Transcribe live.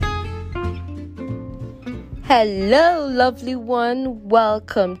Hello, lovely one.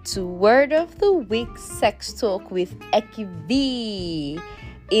 Welcome to Word of the Week Sex Talk with Eki V.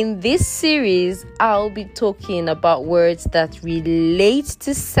 In this series, I'll be talking about words that relate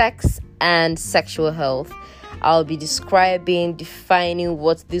to sex and sexual health. I'll be defining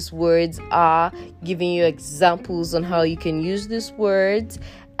what these words are, giving you examples on how you can use these words.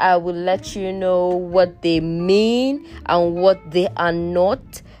 I will let you know what they mean and what they are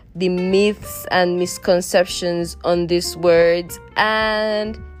not, the myths and misconceptions on these words,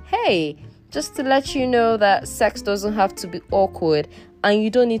 and hey, just to let you know that sex doesn't have to be awkward and you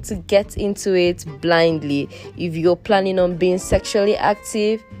don't need to get into it blindly. If you're planning on being sexually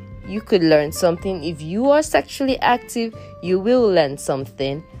active, you could learn something. If you are sexually active, you will learn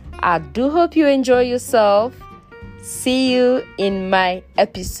something. I do hope you enjoy yourself. See you in my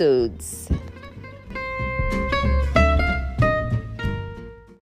episodes.